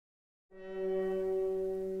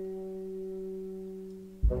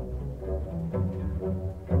Please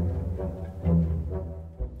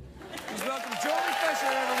welcome Joey Fisher,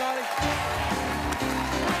 everybody.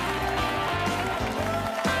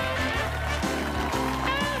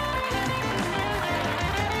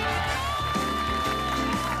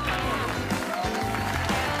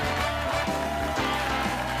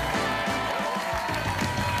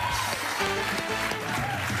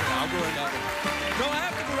 I'll go around that way. No, I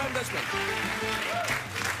have to go around this way.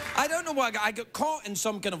 I don't know why I got caught in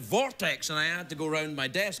some kind of vortex and I had to go around my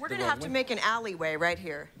desk. We're gonna have to make an alleyway right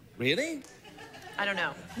here. Really? I don't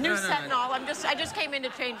know. New set and all. I just came in to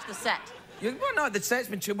change the set. Well, no, the set's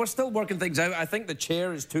been... We're still working things out. I think the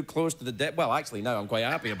chair is too close to the desk. Well, actually, no, I'm quite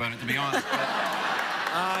happy about it, to be honest.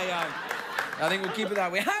 I think we'll keep it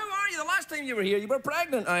that way. How are you? The last time you were here, you were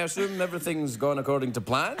pregnant. I assume everything's gone according to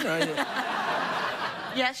plan.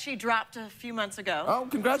 Yes, she dropped a few months ago. Oh,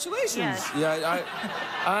 congratulations. Yes.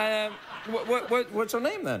 Yeah, what's her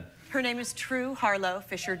name, then? Her name is True Harlow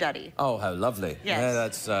Fisher Duddy. Oh, how lovely.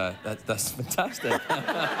 Yes. Yeah, that's fantastic.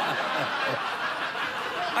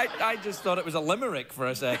 I just thought it was a limerick for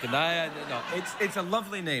a second. No, it's a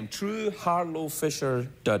lovely name. True Harlow Fisher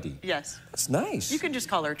Duddy. Yes. That's nice. You can just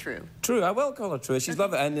call her True. True, I will call her True. She's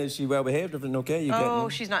lovely. And is she well behaved? Everything okay? Oh,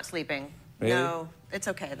 she's not sleeping. Really? No, it's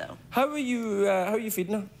okay, though. How are you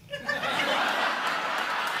feeding her?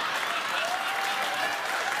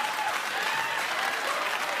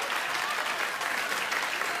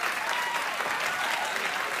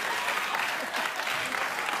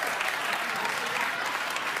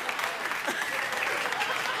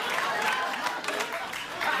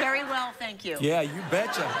 Very well, thank you. Yeah, you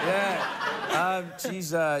betcha. Yeah.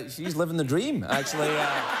 She's living the dream, actually.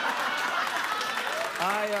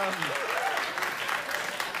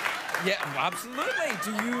 Yeah, absolutely.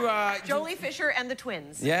 Do you, Jolie Fisher and the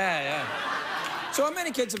twins. Yeah. So how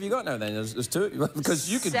many kids have you got now, then? There's two?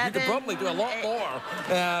 Because you could probably do a lot more.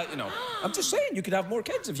 You know, I'm just saying, you could have more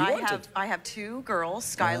kids if you wanted. I have two girls,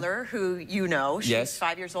 Skylar, who you know. She's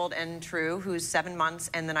 5 years old, and True, who's 7 months.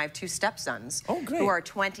 And then I have two stepsons. Oh, great. Who are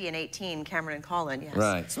 20 and 18, Cameron and Colin, yes.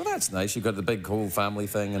 Right, so that's nice. You've got the big whole family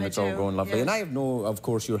thing, and it's all going lovely. Yes. And I know, of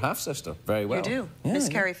course, your half-sister very well. You do. Yeah, Miss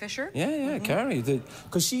Carrie Fisher? Yeah, Carrie.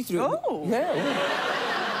 Because she threw... Oh! Yeah.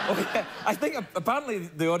 Oh, yeah. I think apparently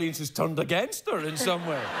the audience has turned against her in some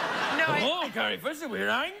way. No, oh, Carrie Fisher, we're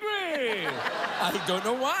angry. I don't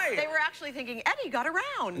know why. They were actually thinking, Eddie got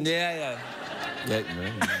around. Yeah.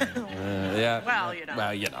 Well, you know.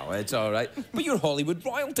 Well, you know, it's all right. But you're Hollywood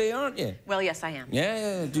royalty, aren't you? Well, yes, I am.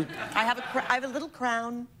 Yeah. I have a little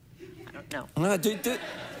crown. I don't know.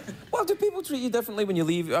 Well, do people treat you differently when you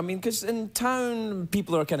leave? I mean, because in town,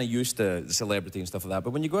 people are kind of used to celebrity and stuff like that. But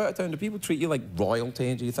when you go out of town, do people treat you like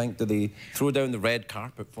royalty, do you think? Do they throw down the red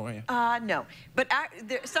carpet for you? No. But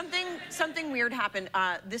something weird happened.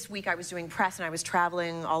 This week I was doing press and I was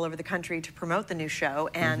traveling all over the country to promote the new show.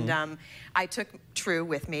 And I took True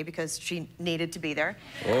with me because she needed to be there.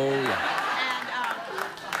 Oh, yeah.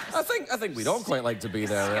 And I think we'd all quite like to be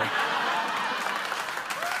there, right?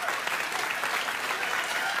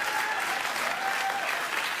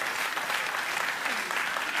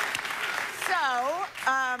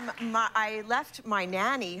 I left my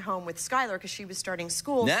nanny home with Skylar because she was starting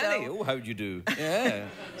school. Nanny? Oh, how'd you do? Yeah.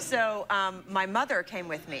 So my mother came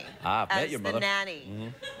with me met your mother. the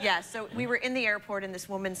nanny. Yeah, so we were in the airport and this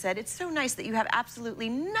woman said, it's so nice that you have absolutely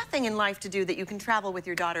nothing in life to do that you can travel with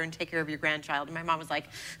your daughter and take care of your grandchild. And my mom was like,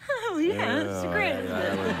 oh, yeah, it's great.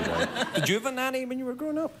 Yeah. Did you have a nanny when you were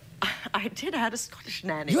growing up? I did. I had a Scottish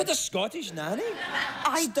nanny. You had a Scottish nanny?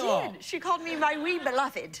 I did. She called me my wee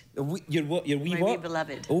beloved. Your what? Your wee my what? Wee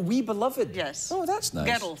beloved. Oh, wee beloved. Yes. Oh, that's nice.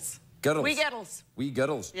 Giddles. Giddles. Wee Giddles. Wee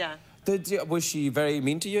Giddles. Yeah. Was she very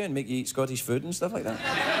mean to you and make you eat Scottish food and stuff like that?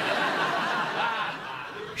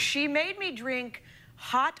 She made me drink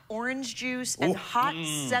hot orange juice and hot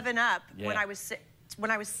 7-Up when I was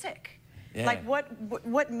sick. Yeah. Like,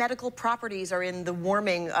 what medical properties are in the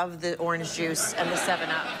warming of the orange juice and the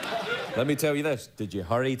 7-Up? Let me tell you this. Did you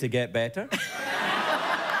hurry to get better?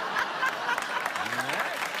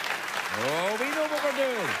 Oh, we know what we're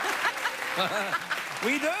doing.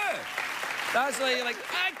 We do. That's like, you're like,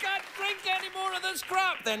 I can't drink any more of this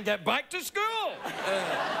crap. Then get back to school.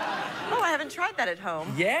 Oh, I haven't tried that at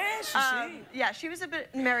home. Yes, you see. Yeah, she was a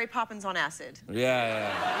bit Mary Poppins on acid.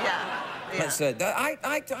 Yeah. That's it.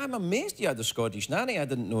 I'm amazed you had a Scottish nanny. I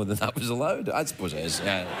didn't know that was allowed. I suppose it is.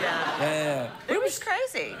 Yeah. It was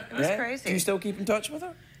crazy. It was crazy. Do you still keep in touch with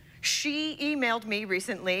her? She emailed me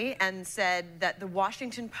recently and said that the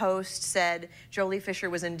Washington Post said Jolie Fisher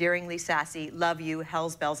was endearingly sassy. Love you,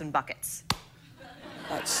 hells, bells, and buckets.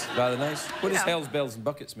 That's rather nice. What does hells, bells, and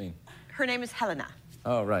buckets mean? Her name is Helena.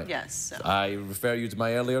 Oh, right. Yes. So. I refer you to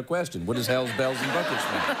my earlier question. What does hell's bells and buckets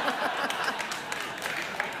mean?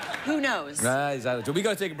 Who knows? Exactly. So we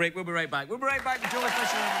got to take a break. We'll be right back. We'll be right back with Jolie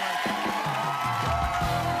Fisher.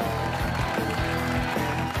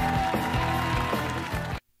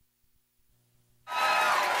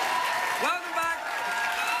 Welcome back.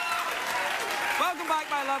 Welcome back,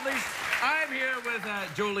 my lovelies. I'm here with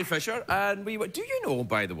Jolie Fisher, and do you know,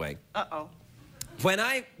 by the way? Uh-oh.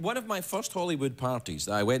 One of my first Hollywood parties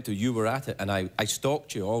that I went to, you were at it, and I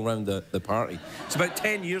stalked you all around the party. It's about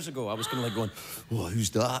 10 years ago. I was kind of like going, oh,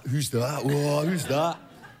 who's that? Who's that? Oh, who's that?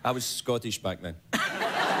 I was Scottish back then.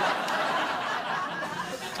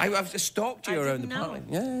 I've just stalked you around the party.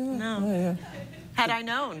 Yeah. No. Yeah. Had I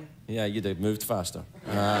known. Yeah, you'd have moved faster.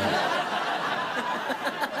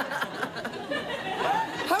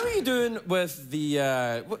 How are you doing with the,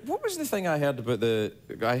 what was the thing I heard about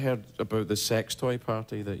the sex toy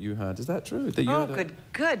party that you had? Is that true? That you had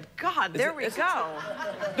good God, there we go.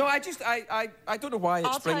 No, I don't know why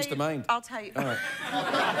it springs to mind. I'll tell you. All right.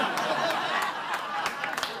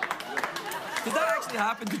 Did that actually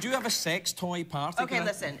happen? Did you have a sex toy party? Okay,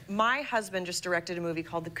 listen. My husband just directed a movie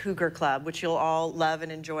called The Cougar Club, which you'll all love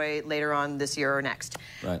and enjoy later on this year or next.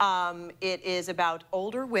 Right. It is about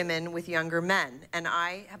older women with younger men, and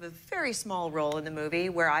I have a very small role in the movie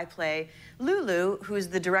where I play Lulu, who is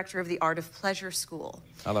the director of the Art of Pleasure School.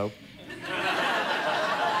 Hello.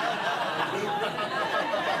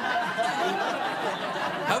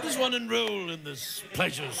 How does one enroll in this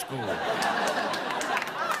pleasure school?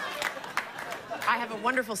 I have a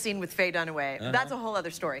wonderful scene with Faye Dunaway. That's a whole other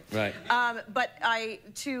story. Right. But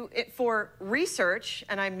for research,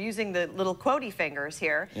 and I'm using the little quotey fingers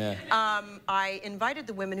here, I invited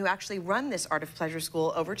the women who actually run this Art of Pleasure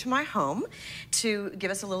School over to my home to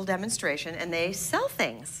give us a little demonstration, and they sell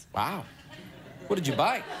things. Wow. What did you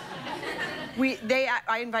buy?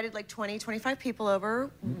 I invited like 20, 25 people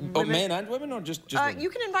over. Oh, men and women, or just women? You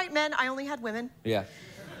can invite men. I only had women. Yeah.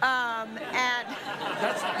 And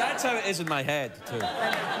that's how it is in my head too. You know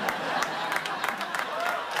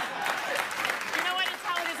what? It's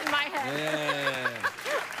how it is in my head. Yeah.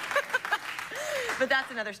 But that's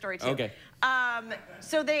another story too. Okay.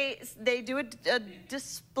 So they do a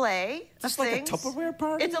display. That's like a Tupperware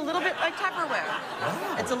party? It's a little bit like Tupperware.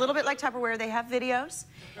 Wow. It's a little bit like Tupperware. They have videos.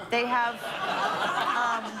 They have.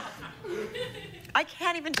 I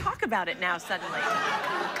can't even talk about it now suddenly.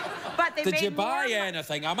 But they Did you buy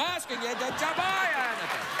anything? I'm asking you, did you buy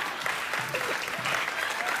anything?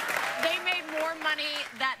 They made more money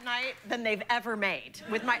that night than they've ever made.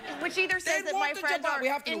 Which either says that my friends are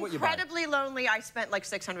incredibly lonely. I spent like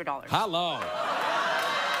 $600. Hello.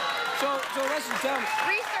 So listen, tell me.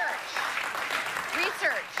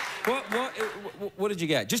 Research. What did you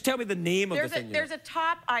get? Just tell me the name of the thing. There's a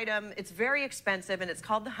top item. It's very expensive, and it's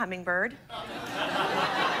called the Hummingbird.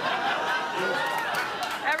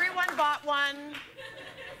 Everyone bought one.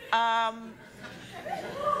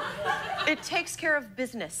 It takes care of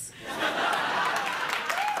business.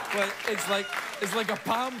 Well, it's like a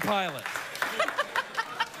Palm Pilot.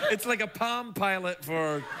 It's like a Palm Pilot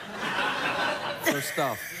for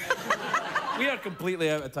stuff. We are completely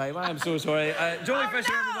out of time. I am so sorry. Jolie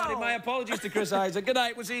Fisher, everybody. My apologies to Chris Isaac. Good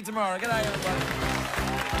night. We'll see you tomorrow. Good night, everybody.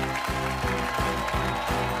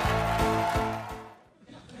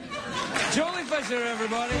 Jolie Fisher,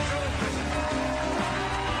 everybody.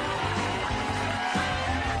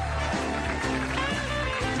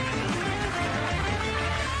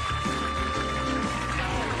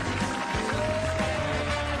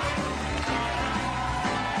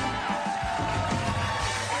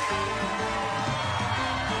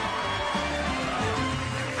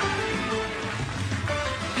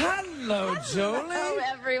 Hello, Jolie. Hello,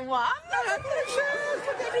 everyone.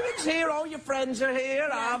 Everyone's here. All your friends are here.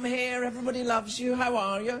 I'm here. Everybody loves you. How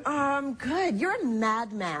are you? Good. You're a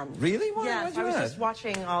madman. Really? Why? Yes, I was just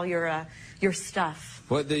watching all your stuff.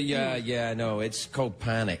 What no, it's called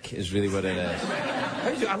Panic is really what it is.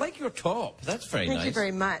 I like your top. That's very nice. Thank you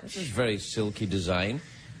very much. This is very silky design.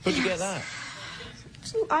 Where'd you get that?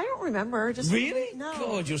 I don't remember. Just really? No.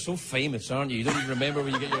 God, you're so famous, aren't you? You don't even remember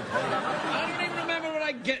where you get your clothes. I don't even remember where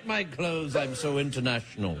I get my clothes. I'm so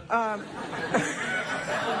international. How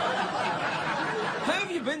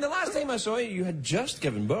have you been? The last time I saw you, you had just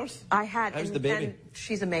given birth. I had. How's the baby? And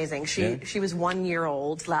she's amazing. She was 1 year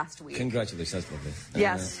old last week. Congratulations, that's lovely.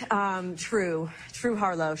 Yes, True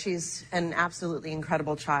Harlow. She's an absolutely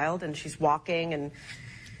incredible child, and she's walking and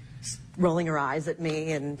rolling her eyes at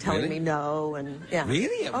me and telling me no, and yeah.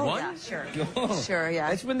 Really? At one? Yeah, sure. Oh. Sure,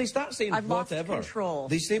 yeah. It's when they start saying I've whatever. lost control.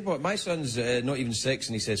 They say what? My son's not even 6,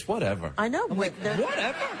 and he says whatever. I know. I'm like,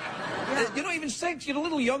 whatever? You're not even 6. You're a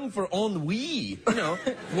little young for ennui. You know,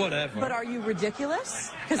 whatever. But are you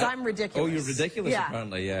ridiculous? Because I'm ridiculous. Oh, you're ridiculous,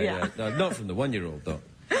 apparently. Yeah. No, not from the 1-year-old, though.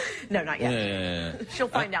 No, not yet. Yeah. She'll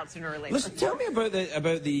find out sooner or later. Listen, tell me about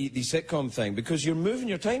the sitcom thing, because you're moving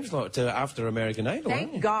your time slot to after American Idol, aren't you?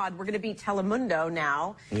 Thank God. We're going to be Telemundo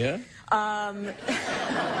now. Yeah?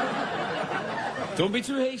 Don't be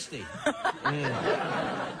too hasty.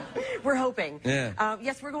 We're hoping. Yeah.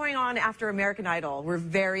 Yes, we're going on after American Idol. We're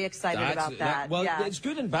very excited about that. Well, yeah. it's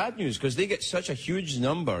good and bad news, because they get such a huge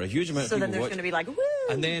number, a huge amount of people So then there's watch. going to be like, woo!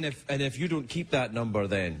 And then if you don't keep that number,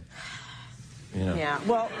 then... You know. Yeah,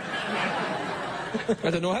 well... I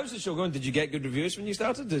don't know, how's the show going? Did you get good reviews when you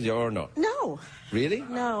started, did you, or not? No. Really?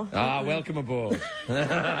 No. Ah, welcome aboard.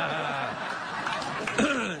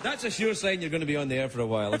 That's a sure sign you're going to be on the air for a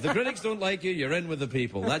while. If the critics don't like you, you're in with the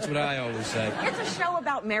people. That's what I always say. It's a show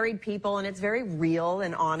about married people, and it's very real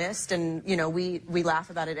and honest, and, you know, we laugh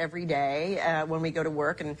about it every day when we go to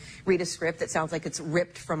work and read a script that sounds like it's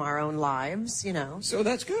ripped from our own lives, you know. So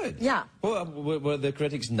that's good. Yeah. Well, were the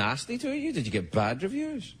critics nasty to you? Did you get bad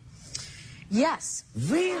reviews? Yes.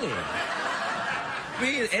 Really?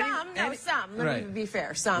 Some. Let Right. me be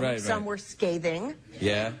fair. Some Right. were scathing.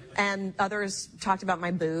 Yeah. And others talked about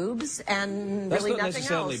my boobs and That's really not nothing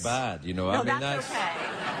necessarily else. bad, you know. No, I mean, that's okay.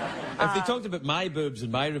 If they talked about my boobs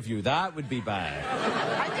in my review, that would be bad.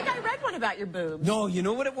 I think I read one about your boobs. No, you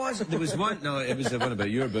know what it was? There was one. No, it was the one about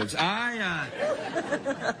your boobs. When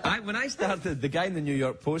I started, the guy in the New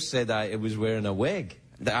York Post said I was wearing a wig.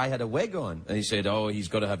 That I had a wig on, and he said, "Oh, he's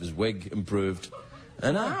got to have his wig improved."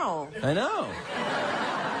 I know. Wow. I know.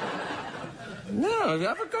 No,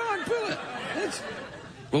 have a go on, pull it.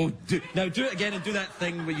 Oh, now do it again and do that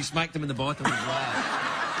thing where you smacked him in the bottom as well.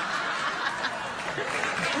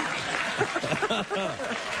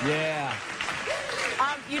 Yeah.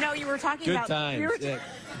 You know, you were talking Good about... times. Yeah.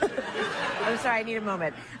 I'm sorry, I need a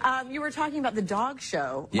moment. You were talking about the dog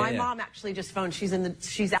show. My mom actually just phoned. She's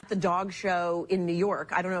at the dog show in New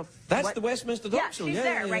York. I don't know if... That's the Westminster Dog Show. She's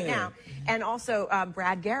there right now. And also,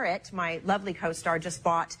 Brad Garrett, my lovely co-star, just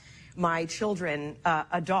bought my children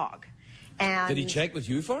a dog. And did he check with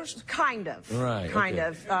you first? Kind of. Right. Kind okay.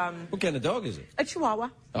 of. What kind of dog is it? A Chihuahua.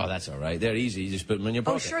 Oh, that's all right. They're easy. You just put them in your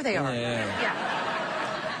pocket. Oh, sure they are. Yeah.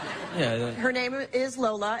 Her name is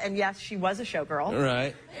Lola, and yes, she was a showgirl.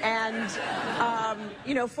 Right. And,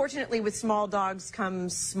 you know, fortunately with small dogs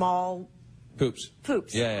comes small... Poops.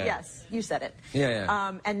 Yeah. Yes, you said it.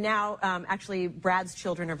 Yeah. And now, actually, Brad's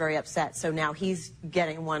children are very upset, so now he's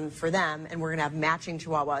getting one for them, and we're going to have matching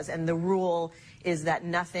Chihuahuas. And the rule is that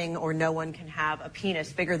nothing or no one can have a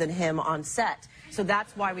penis bigger than him on set. So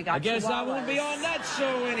that's why we got I guess Chihuahuas. I won't be on that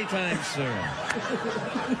show anytime soon.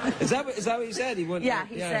 Is that what he said? He wouldn't. Yeah,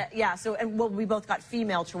 he said. Yeah. So, and well, we both got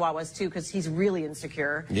female Chihuahuas too, because he's really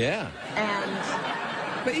insecure. Yeah.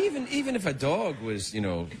 And. But even if a dog was, you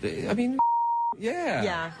know, I mean.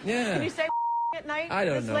 Yeah. Can you say at night? I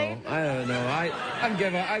don't this know. late? I don't know.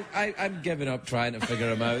 I'm giving up trying to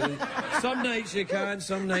figure them out. Some nights you can,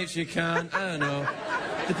 some nights you can't. I don't know.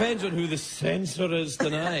 Depends on who the censor is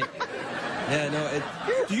tonight. Yeah, no.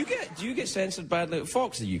 Do you get censored badly?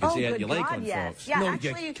 Fox, you can say what you like on yes. Fox. Yeah, no,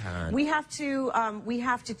 actually, you can't. we have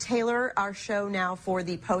to tailor our show now for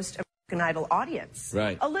the post-American Idol audience.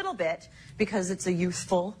 Right. A little bit, because it's a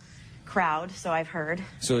youthful crowd, so I've heard.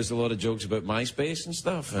 So it's a lot of jokes about MySpace and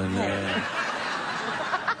stuff, and. Yeah.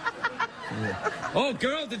 Oh,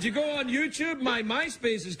 girl, did you go on YouTube? My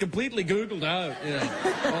MySpace is completely Googled out. You know,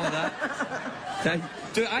 all of that.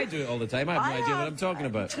 I do it all the time. I have no idea what I'm talking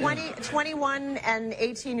about. 21 and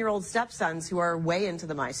 18-year-old stepsons who are way into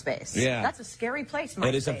the MySpace. Yeah. That's a scary place, MySpace.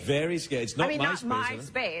 It is a very scary... It's not MySpace. Not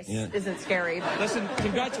MySpace isn't scary. But... Listen,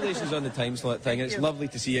 congratulations on the time slot thing. It's lovely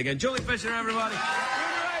to see you again. Jolie Fisher, everybody. We'll be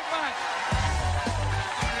right back.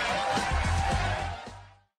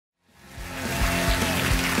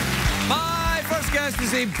 My first guest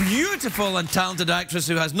is a beautiful and talented actress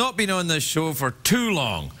who has not been on this show for too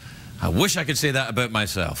long. I wish I could say that about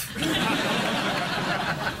myself.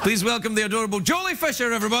 Please welcome the adorable Jolie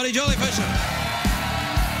Fisher, everybody. Jolie Fisher.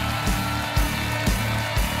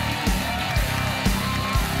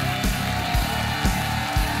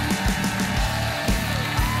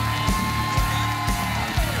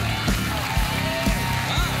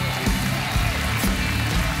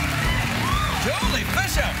 Jolie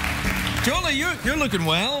Fisher. Jolie, you're looking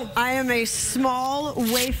well. I am a small,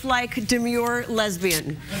 waif-like, demure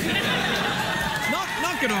lesbian.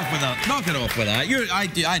 Knock it off with that. Knock it off with that.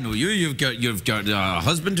 I know you. You've got a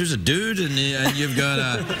husband who's a dude, and you've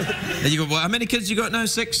got how many kids you got now?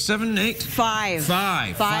 6, 7, 8? 5.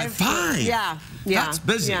 Five. Yeah. That's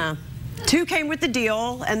busy. Yeah. 2 came with the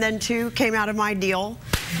deal, and then 2 came out of my deal.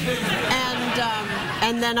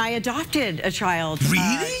 And then I adopted a child.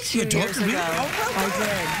 Really? You adopted? Really? Oh, I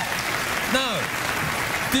did. Now,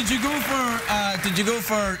 did you go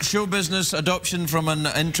for show business adoption from an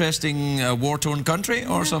interesting war-torn country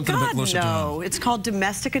or something a bit closer to home? No, it's called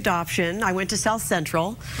domestic adoption. I went to South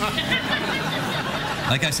Central.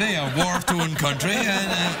 Like I say, a war-torn country.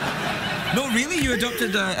 No, really, you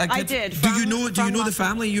adopted a kid? I did. Do you know the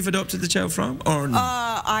family you've adopted the child from, or no?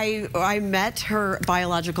 I met her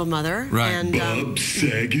biological mother. Right. And, Bob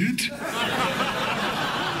Saget?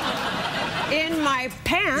 in my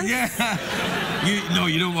pants. Yeah. No,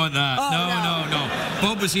 you don't want that. Oh, no.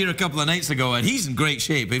 Bob was here a couple of nights ago, and he's in great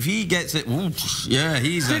shape. If he gets it, ooh, yeah,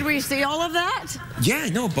 he's. Did we see all of that? Yeah,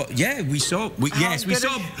 no, but yeah, we saw. We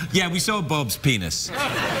saw Bob's penis.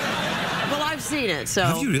 Well, I've seen it, so.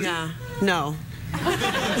 Have you really? Yeah. No. You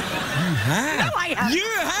have. No, I haven't. You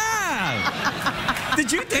have.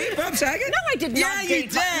 Did you date Bob Saget? No, I did not. Yeah, you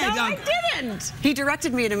date did. No, I didn't. He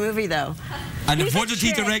directed me in a movie, though. And He's what a did he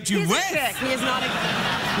chick. direct you He's with? A chick. He is not a...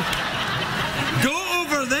 Go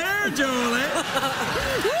over there, Jolie.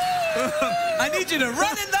 I need you to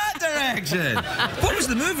run in that direction. What was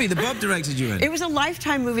the movie that Bob directed you in? It was a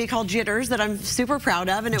Lifetime movie called Jitters that I'm super proud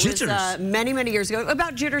of, and it Jitters? was many, many years ago.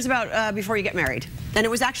 About Jitters, about before you get married. And it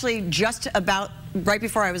was actually just about right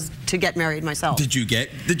before I was to get married myself. Did you get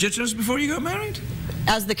the jitters before you got married?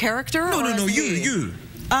 As the character? No, or no, as me? you.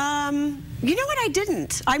 You know what? I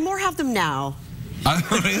didn't. I more have them now.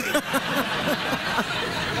 Really?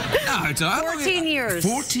 No, 14 years.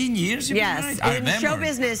 14 years you've been married? Yes. I In remember. show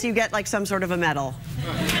business, you get like some sort of a medal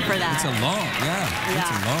for that. It's a lot, yeah. It's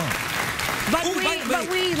a lot. But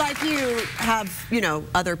we, like you, have,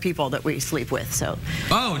 other people that we sleep with, so.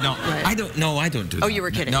 Oh, no. Right. I don't do that. Oh, you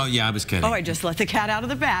were kidding? No, yeah, I was kidding. Oh, I just let the cat out of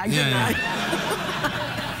the bag, didn't I?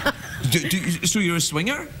 So you're a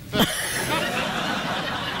swinger?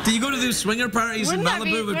 Do you go to those swinger parties in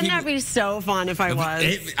Malibu with Wouldn't that be so fun if I was?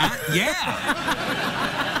 Yeah.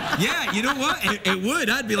 Yeah, you know what? It would.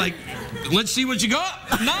 I'd be like, let's see what you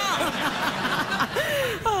got. No.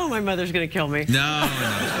 Oh, my mother's going to kill me. No.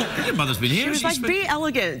 Your mother's been here. She was like, be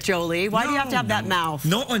elegant, Jolie. Why do you have to have that mouth?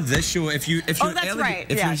 Not on this show. If you're that's elegant, right,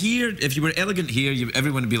 if yes. you're here, if you were elegant here,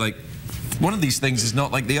 everyone would be like, one of these things is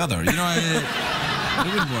not like the other. You know, it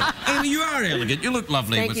wouldn't work. I mean, you are elegant. You look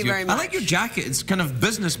lovely. Thank you very much. I like your jacket. It's kind of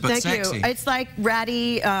business but Thank sexy. you. It's like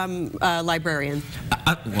ratty librarian.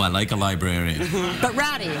 Well, I like a librarian. But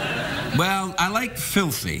ratty. Well, I like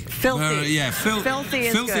filthy. Filthy. Filthy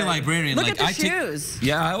is filthy good. librarian. Look like, at the shoes.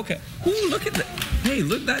 Yeah, okay. Ooh, look at that. Hey,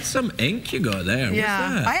 look, that's some ink you got there.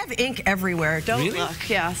 Yeah. What's that? I have ink everywhere. Don't Really? look.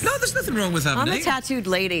 Yes. No, there's nothing wrong with having I'm a ink. tattooed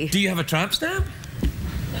lady. Do you have a tramp stamp?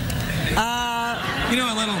 You know,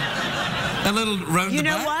 a little round You the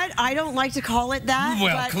know back? what? I don't like to call it that.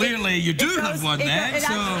 Well, but clearly you do have one then,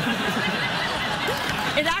 so...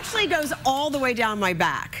 It actually goes all the way down my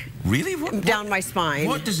back. Really? Down my spine.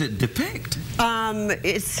 What does it depict?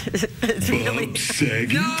 It's really... Bob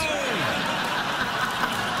Saget? No!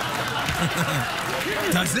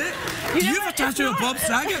 Does it? Do you have a tattoo of Bob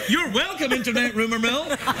Saget? You're welcome, Internet Rumor Mill.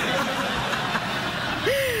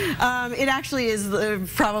 It actually is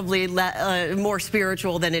probably more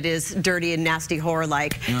spiritual than it is dirty and nasty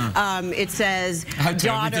horror-like. Yeah. It says How terribly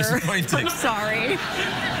daughter. disappointing. I'm sorry.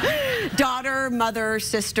 Daughter, mother,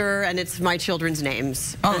 sister, and it's my children's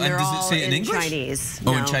names. Oh, and they're does it all say it in English? Chinese.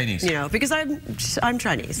 Oh, No, in Chinese. Because I'm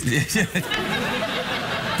Chinese.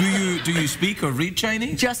 Do you speak or read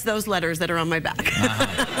Chinese? Just those letters that are on my back.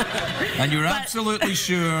 And you're absolutely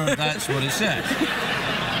sure that's what it says?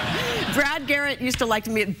 Brad Garrett used to like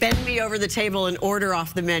to bend me over the table and order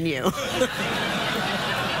off the menu.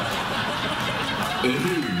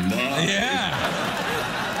 Yeah.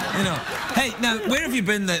 You know, hey, now, where have you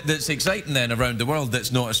been that's exciting then around the world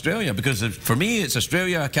that's not Australia? Because for me, it's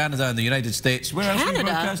Australia, Canada, and the United States. Where else have you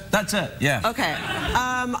Canada? broadcast? That's it, yeah. Okay.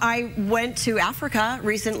 I went to Africa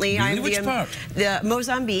recently. Really? Which part?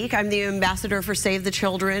 Mozambique. I'm the ambassador for Save the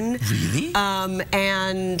Children. Really?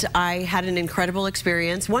 And I had an incredible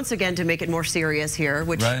experience, once again, to make it more serious here,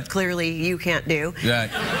 which clearly you can't do.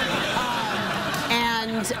 Right.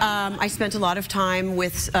 And I spent a lot of time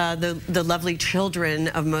with the lovely children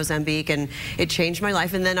of Mozambique, and it changed my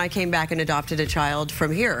life. And then I came back and adopted a child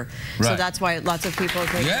from here. Right. So that's why lots of people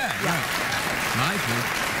think... Yeah.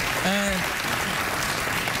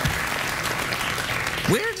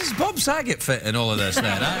 Where does Bob Saget fit in all of this then?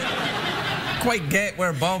 I don't quite get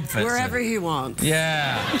where Bob fits Wherever in. he wants.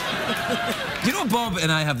 Yeah. You know, Bob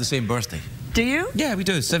and I have the same birthday. Do you? Yeah, we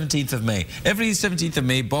do. 17th of May. Every 17th of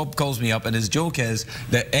May, Bob calls me up, and his joke is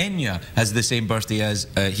that Enya has the same birthday as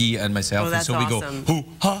he and myself. Oh, that's and so awesome. we go, hoo,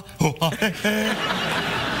 ha, hoo, ha.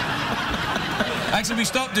 Actually, we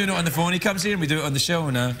stopped doing it on the phone. He comes here and we do it on the show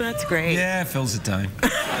now. That's great. Yeah, fills the time.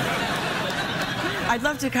 I'd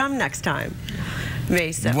love to come next time. May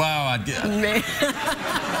 7th. Wow, I'd get... May...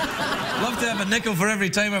 love to have a nickel for every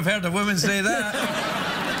time I've heard a woman say that.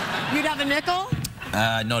 You'd have a nickel?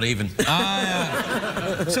 Not even.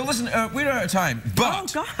 So listen, we're out of time,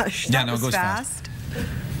 but... Oh, gosh, yeah, that no, was it goes fast.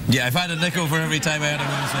 Yeah, I've had a nickel for every time I heard a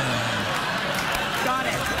woman say that. Got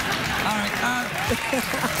it. All right,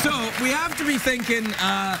 so we have to be thinking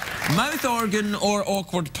mouth organ or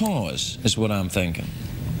awkward pause is what I'm thinking.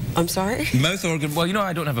 I'm sorry? Mouth organ, well, you know,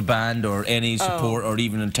 I don't have a band or any support or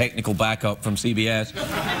even a technical backup from CBS.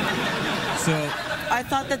 So... I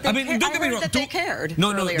thought that they, I mean, don't get me wrong. They cared.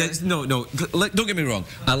 No, earlier. no. Don't get me wrong.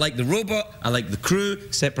 I like the robot. I like the crew,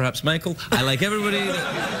 except perhaps Michael. I like everybody.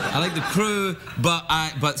 I like the crew, but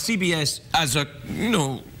CBS as a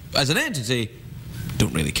as an entity,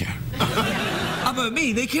 don't really care. About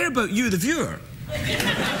me, they care about you, the viewer.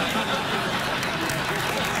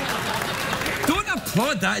 Don't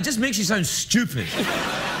applaud that. It just makes you sound stupid.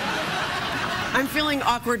 I'm feeling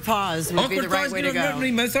awkward pause would be the right way to go. Awkward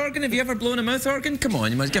pause, mouth organ? Have you ever blown a mouth organ? Come on,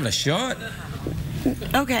 you must give it a shot.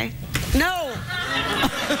 Okay. No!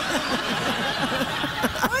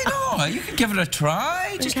 Why not? You can give it a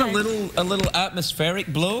try. Just a little atmospheric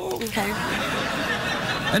blow. Okay.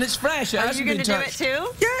 And it's fresh. Are you going to do it too?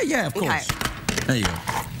 Yeah, of course. Okay. There you go.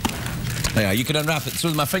 Yeah, you can unwrap it so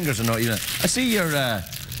my fingers are not even... I see your...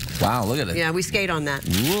 Wow, look at it. Yeah, we skate on that.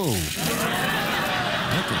 Whoa.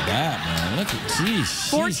 Look at that, man. Look at... Geez.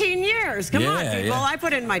 14 years. Come on, people. Yeah. I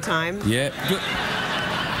put in my time. Yeah.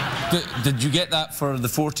 Did you get that for the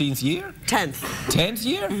 14th year? 10th. 10th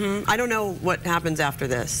year? Mm-hmm. I don't know what happens after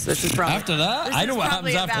this. This is probably... After that? I know what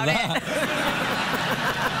happens after that.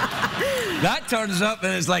 That turns up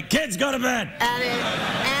and it's like, kids, go to bed.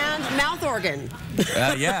 And mouth organ.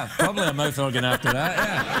 Yeah, probably a mouth organ after that,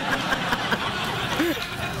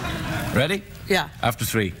 yeah. Ready? Yeah. After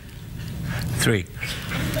 3. 3.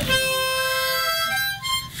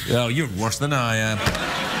 Oh, you're worse than I am. A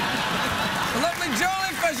lovely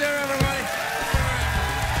jellyfish here, everybody.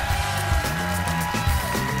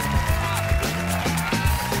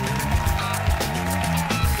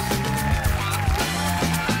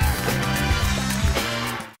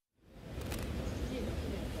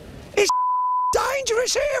 It's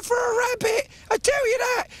dangerous here for a rabbit. I tell you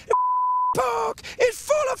that. The park is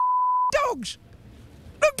full of dogs.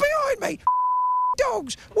 Look behind me.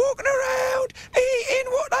 Dogs walking around,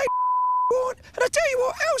 eating what they want. And I tell you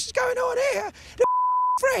what else is going on here. The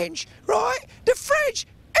French, right? The French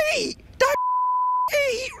eat. They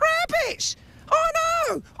eat rabbits. I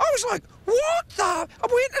know. I was like, what the? I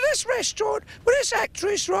went to this restaurant with this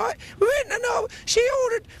actress, right? We went and she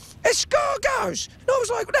ordered escargots. And I was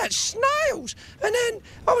like, well, that's snails. And then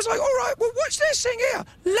I was like, all right, well, what's this thing here?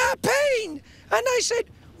 Lapine. And they said,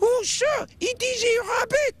 oh, sure, it is a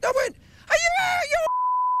rabbit. I went, are you out of your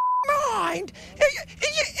mind?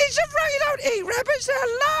 It's a you don't eat rabbits.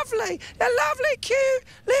 They're lovely. They're lovely, cute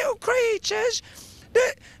little creatures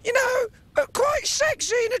that, you know, are quite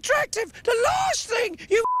sexy and attractive. The last thing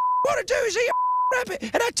you want to do is eat a rabbit.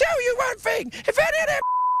 And I tell you one thing, if any of them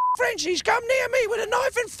Frenchies come near me with a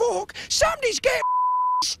knife and fork, somebody's getting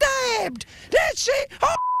stabbed. That's it.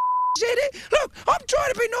 I said it. Look, I'm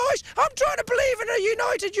trying to be nice. I'm trying to believe in a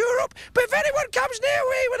united Europe. But if anyone comes near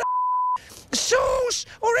me with a sauce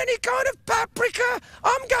or any kind of paprika,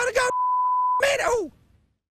 I'm going to go mental.